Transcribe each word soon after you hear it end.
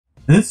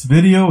This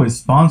video is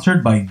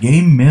sponsored by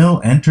Game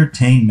Mill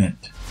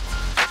Entertainment.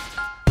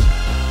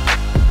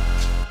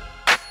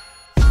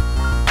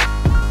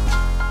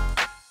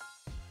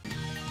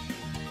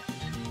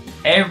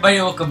 Hey everybody,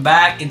 welcome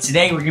back, and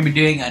today we're going to be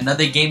doing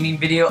another gaming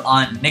video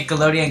on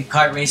NICKELODEON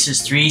KART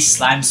Racers 3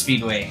 Slime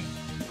Speedway.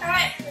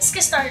 Alright, let's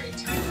get started.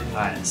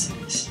 Alright, let's see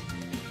this.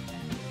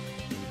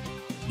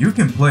 You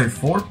can play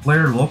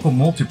 4-player local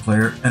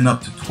multiplayer and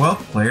up to 12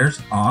 players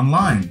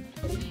online.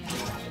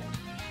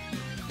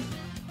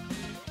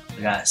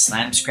 We got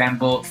Slime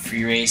Scramble,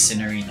 Free Race,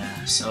 and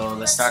Arena. So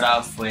let's start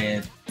off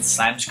with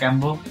Slime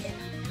Scramble.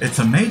 It's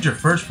a major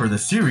first for the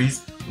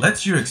series,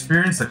 lets you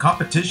experience the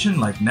competition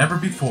like never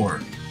before.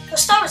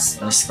 Let's start with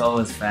slow. Let's go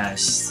with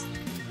fast.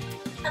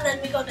 And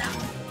then we go down.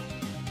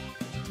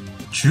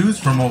 Choose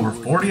from over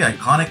 40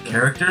 iconic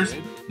characters,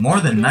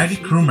 more than 90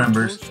 crew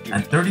members,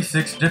 and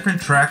 36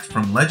 different tracks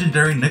from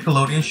legendary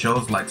Nickelodeon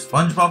shows like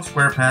SpongeBob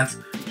SquarePants,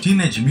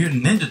 Teenage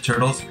Mutant Ninja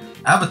Turtles,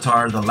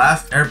 Avatar, The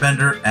Last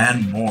Airbender,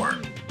 and more.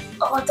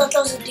 Oh, I thought that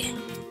was a damn.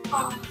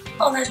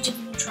 Oh, that's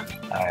Jimmy Neutron.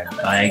 Alright,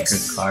 bike or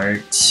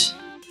cart.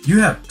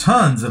 You have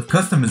tons of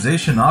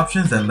customization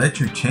options that let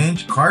you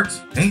change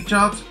carts, paint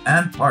jobs,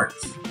 and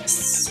parts.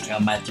 Yes. I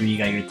got my 3, you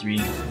got your 3.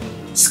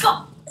 Let's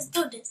go. Let's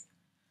do this.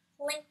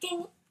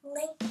 Lincoln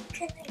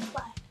and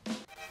Clyde.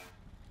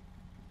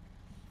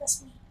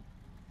 That's me.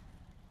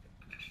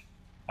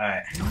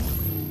 Alright.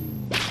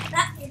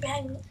 That, you're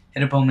behind me.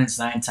 Hit opponents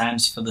 9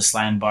 times, fill the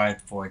slime bar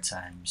 4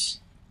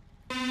 times.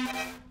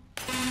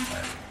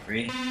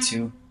 3,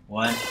 2,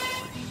 1.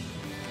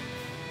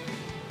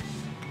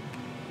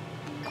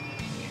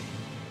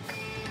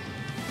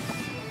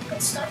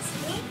 Good start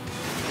for me.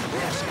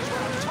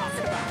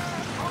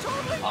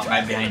 I'm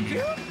right behind you.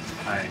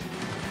 Alright.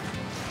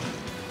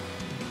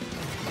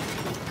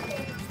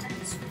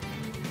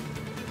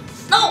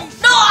 No!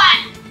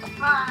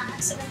 I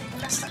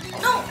accidentally messed up.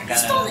 No! You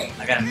stole it!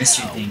 I got a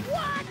mystery thing.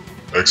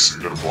 X,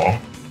 you got a bomb?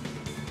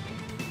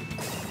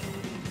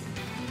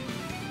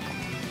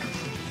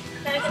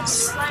 Gotta get the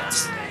slime.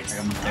 I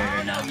got my 3rd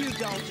right now.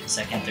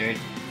 Second, 3rd.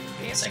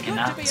 Second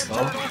now. Let's go.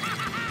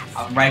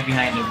 I'm right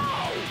behind him.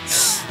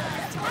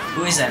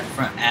 Who is that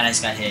front? And I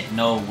just got hit.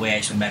 No way, I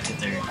just went back to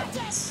 3rd.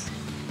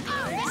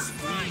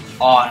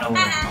 Oh, no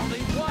way.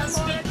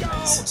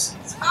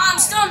 I'm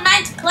still in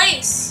 9th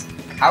place.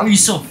 How are you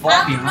so far I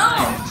don't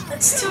behind? know.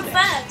 That's too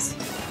fast.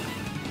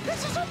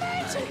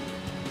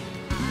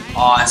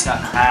 Oh, I just got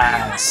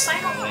passed.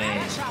 No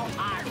way.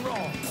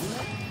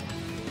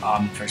 Oh,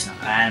 I'm first now.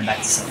 And back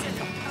to 2nd.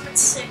 I'm in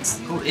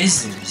 6th. Who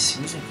is this?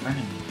 Who's in front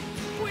of me?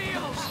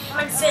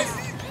 I'm in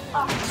 5th.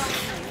 Oh,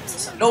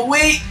 No,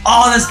 wait!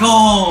 Oh, let's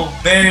go!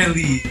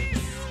 Barely.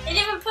 they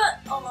didn't even put.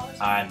 Oh, that was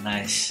Alright,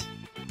 nice.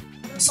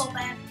 I'm so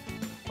bad.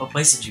 What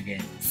place did you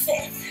get?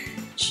 5th.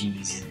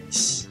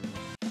 Jesus.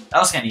 That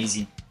was kind of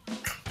easy.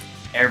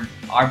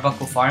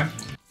 Arbuckle Farm?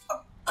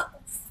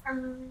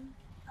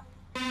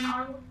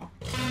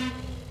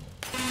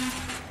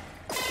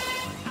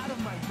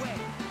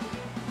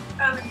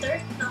 I'm in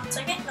 3rd. No,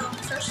 2nd. No,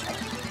 1st.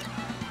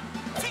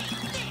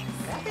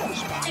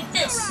 Take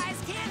this.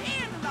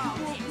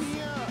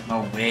 No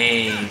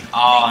way.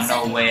 Oh,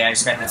 no way. I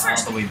just got this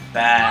all the way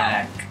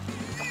back.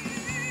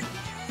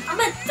 I'm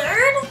in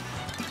 3rd.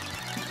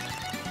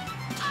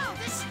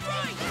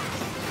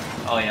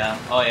 Oh, yeah.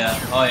 Oh, yeah.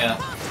 Oh, yeah.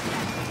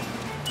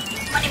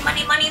 Money,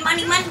 money, money,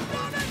 money, money.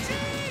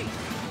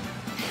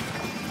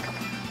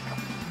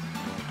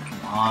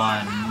 Come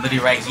on.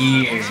 Literally right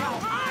here.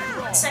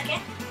 1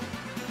 second.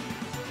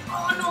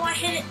 Oh no, I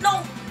hit it.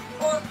 No.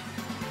 Oh.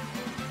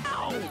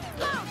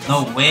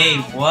 No way.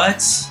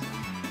 What?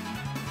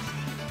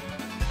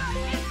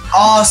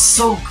 Oh,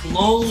 so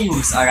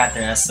close. I got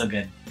there. That's so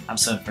good. I'm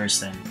still in 1st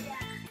then.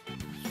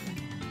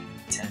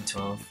 10,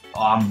 12. Oh,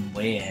 I'm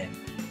way ahead.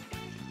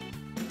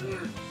 No,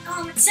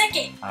 I'm in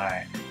 2nd.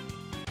 Alright.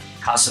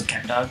 House of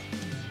Cat Dog.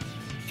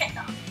 Okay,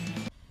 no.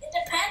 It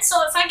depends.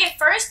 So if I get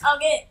 1st,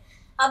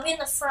 I'll be in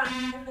the front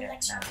in the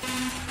next round.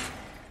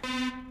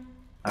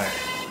 Alright.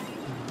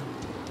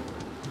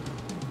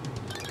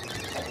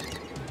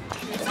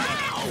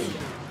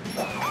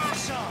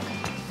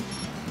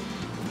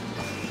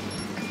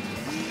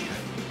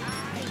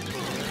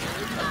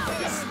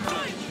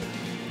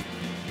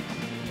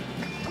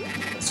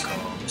 Let's go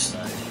this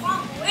side.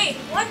 Oh, wait,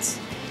 what?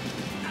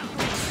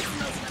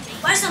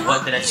 Why is the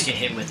What did I just get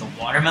hit with? A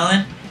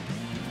watermelon?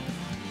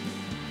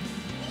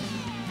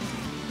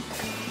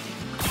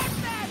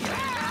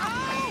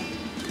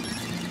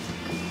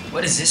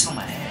 What is this on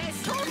my head?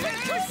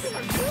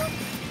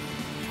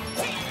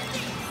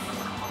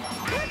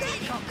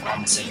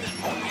 I'm missing that.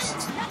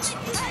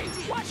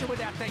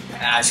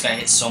 I just got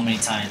hit so many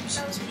times.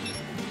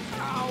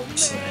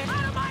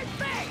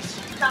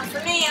 Not for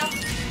now.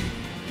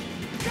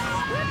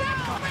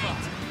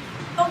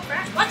 Oh,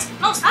 crash. What?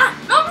 No, stop.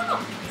 No.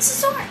 This is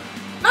so hard.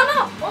 No.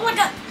 Oh my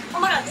god.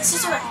 This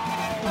is so hard.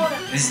 Oh my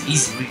god. This is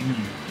easy. What do you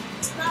mean?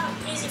 It's not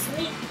easy for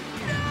me.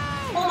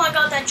 Oh my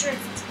god, that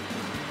drift.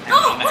 No,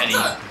 I'm what ahead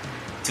of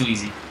you. Too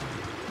easy.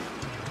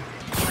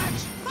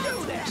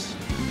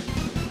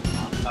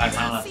 Alright,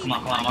 final lap. Come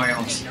on, Mario.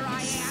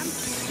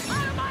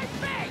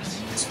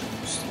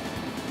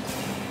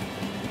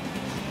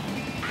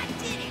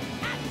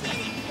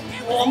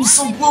 Oh, I'm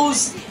so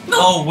close.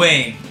 No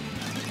way.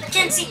 I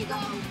can't see.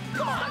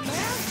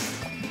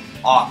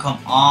 Oh, come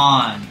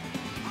on.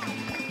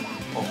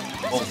 Oh,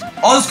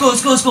 let's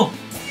go.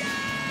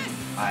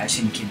 Alright, I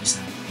shouldn't keep this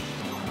now.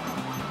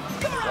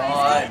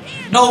 God.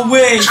 No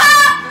way.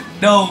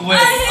 No way.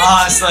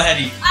 Ah, it's still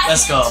heady.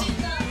 Let's go.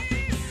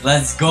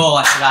 Let's go.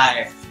 I should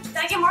higher. Did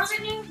I get more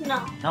than you?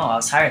 No. No, I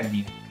was higher than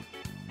you.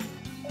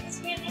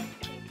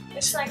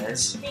 It's like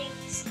things.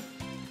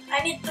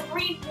 I need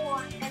 3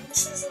 more, and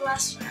this is the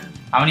last round.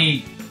 How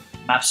many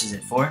maps is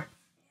it? 4?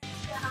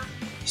 Yeah.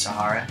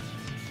 Sahara.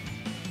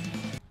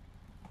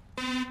 1.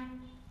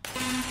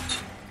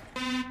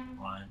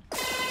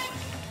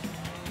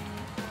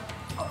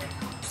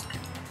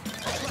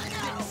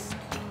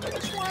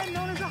 That's why I'm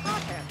known as a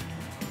hothead.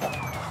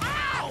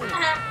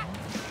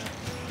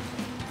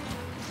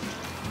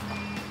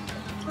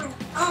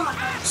 Oh my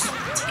god, so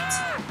many tickets.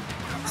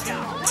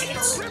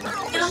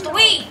 Get out the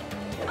way!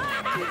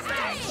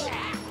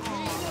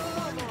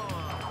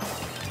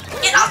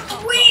 Get out the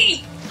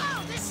way!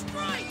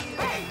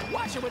 Hey,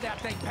 watch it with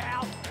that thing,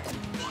 pal.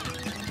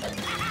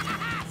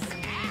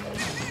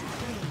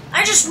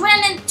 I just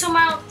ran into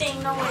my own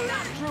thing, no way.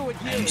 Through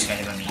with Man, you. you just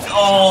gotta go me.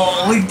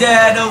 Oh, we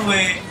dead. No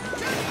way.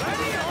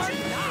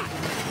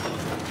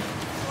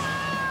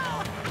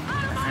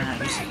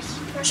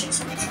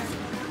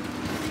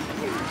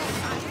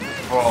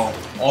 Bro,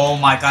 oh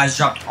my gosh,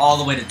 dropped all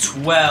the way to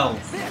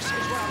 12. This is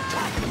what I'm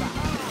talking about.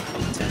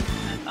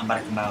 I'm about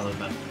to come back a little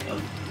bit. Oh,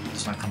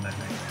 just want to come back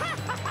right.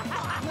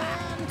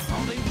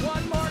 Only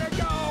 1 more to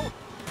go.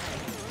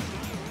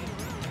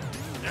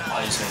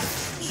 Oh, just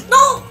wait.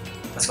 No!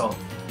 Let's go.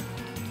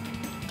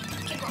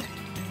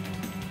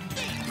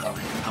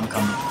 I'm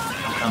coming.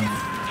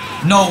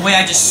 No way,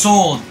 I just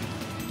sold.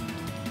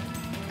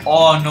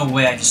 Oh, no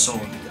way, I just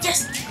sold.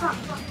 Yes! Come on.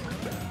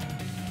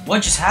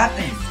 What just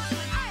happened?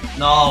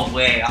 No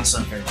way, I'm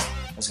still in first.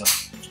 Let's go.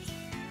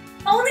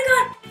 Oh my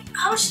god!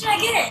 How much did I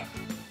get?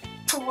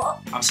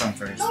 12. I'm still in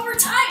first. No, we're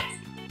tied!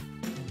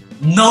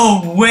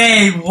 No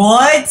way,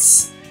 what?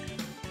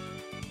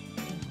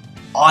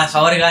 Oh, if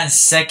I would have gotten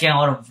second, I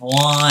would have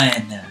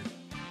won.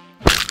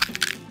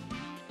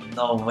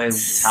 No way, we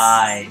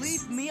tied.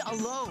 Leave me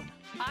alone.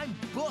 I'm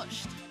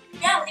bushed.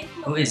 Yeah, leave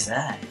me Who is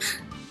that?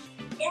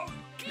 Yeah.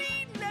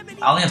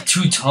 I only have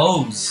 2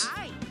 toes.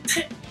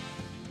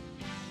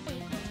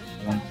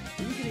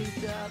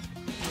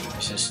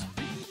 What's this?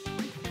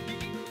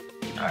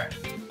 Alright.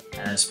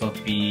 And it's supposed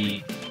to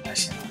be.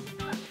 Actually,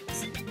 no.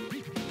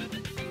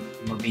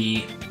 I'm gonna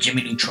be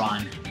Jimmy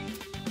Neutron.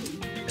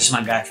 This is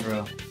my guy for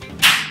real.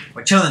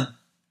 We're chilling.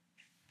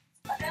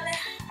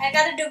 I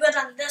gotta do good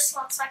on this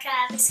one so I can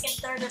at least get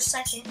 3rd or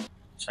 2nd.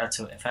 Try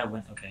to. If I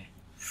win, okay.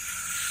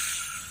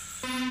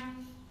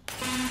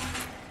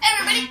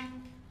 Everybody!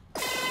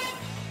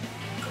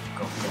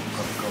 Go.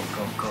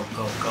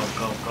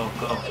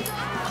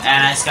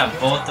 And I just got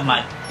both of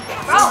my.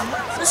 Bro,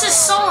 this is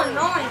so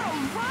annoying.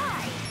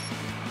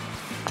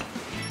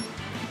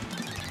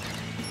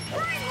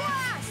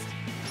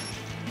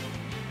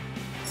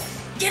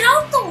 Get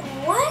out the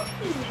way,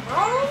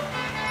 bro!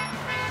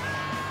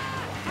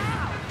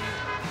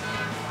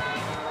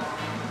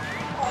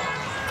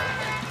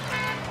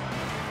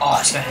 Oh, I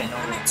just got hit.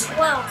 I'm No. at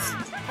 12.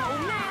 Oh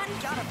man,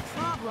 got a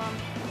problem.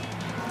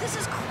 This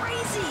is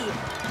crazy.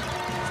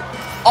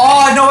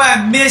 Oh no,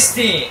 I missed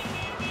it.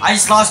 I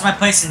just lost my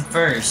place in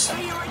first. How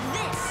do you like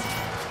this?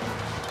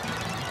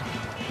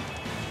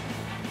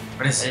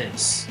 What is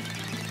this?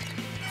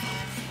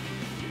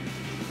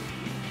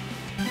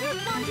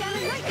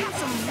 Montana Night got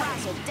some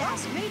razzle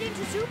dazzle made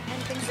into soup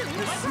and things that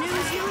you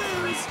snooze, you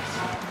lose.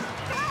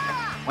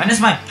 When is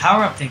my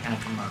power up thing gonna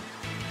come up?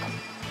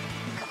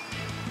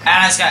 And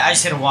I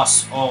just hit a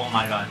wasp. Oh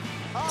my god.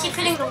 Keep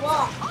hitting the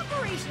wall.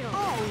 Operational.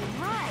 All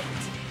right.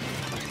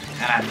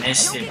 And I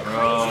missed it,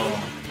 bro.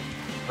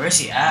 Where is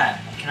he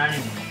at? I cannot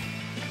even.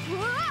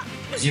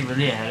 Is he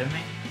really ahead of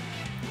me?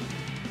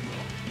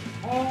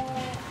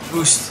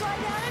 Boost. No!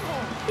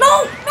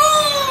 No!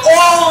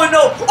 Oh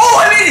no! Oh,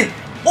 I made it!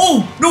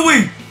 Oh, no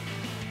way!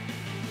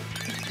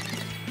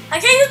 I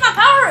can't use my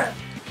power up.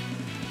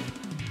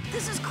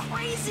 This is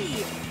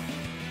crazy.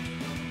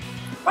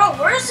 Bro,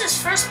 where is this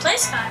first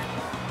place guy?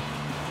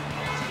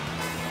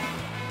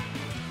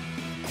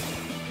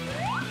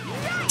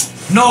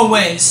 No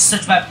way! This is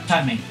such bad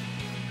timing.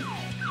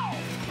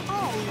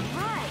 All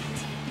right.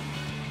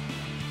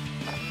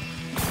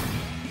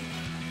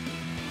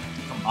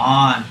 Come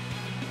on.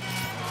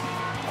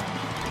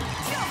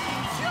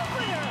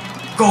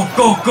 Go,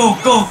 go, go,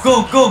 go,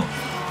 go, go!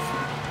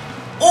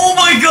 Oh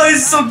my god,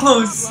 it's so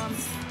close!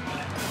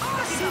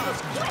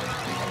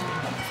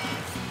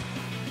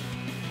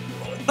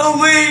 No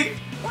way!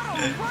 No!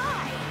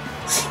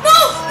 No!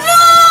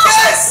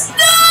 Yes!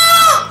 No!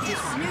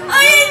 I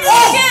didn't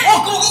get. Oh,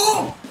 go,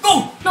 go!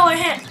 No, I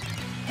hit.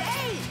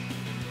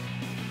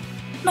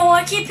 No,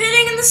 I keep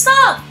hitting in the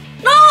stop.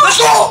 No! Let's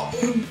go!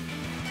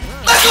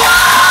 Let's go!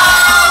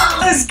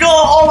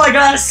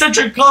 That's such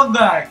a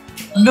comeback!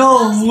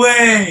 No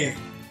way!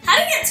 How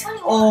do you get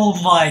 21?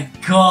 Oh my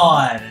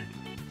god!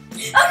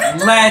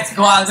 Okay. Let's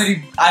go!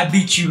 I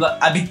beat you.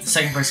 I beat the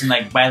second person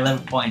like by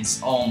 11 points.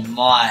 Oh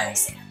my!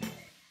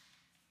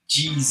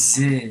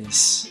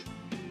 Jesus!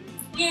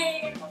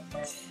 Yay!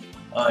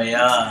 Oh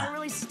yeah!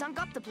 Really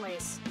stunk up the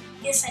place.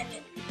 Yes, I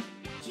did.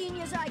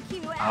 Genius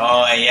IQ.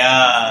 Oh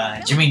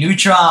yeah! Jimmy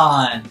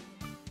Neutron!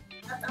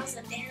 That was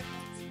a damn.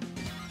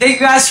 Thank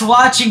you guys for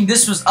watching.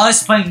 This was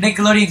us playing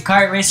Nickelodeon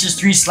Kart Racers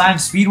 3 Slime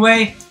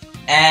Speedway.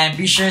 And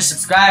be sure to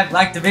subscribe,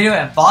 like the video,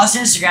 and follow us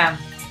on Instagram.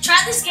 Try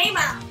this game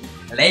out.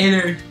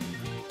 Later.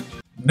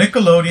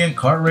 Nickelodeon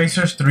Kart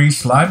Racers 3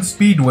 Slime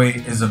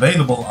Speedway is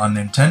available on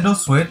Nintendo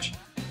Switch,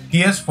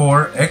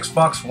 PS4,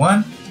 Xbox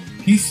One,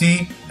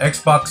 PC,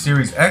 Xbox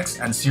Series X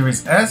and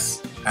Series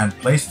S, and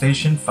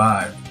PlayStation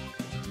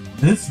 5.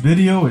 This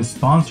video is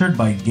sponsored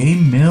by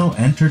Game Mill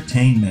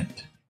Entertainment.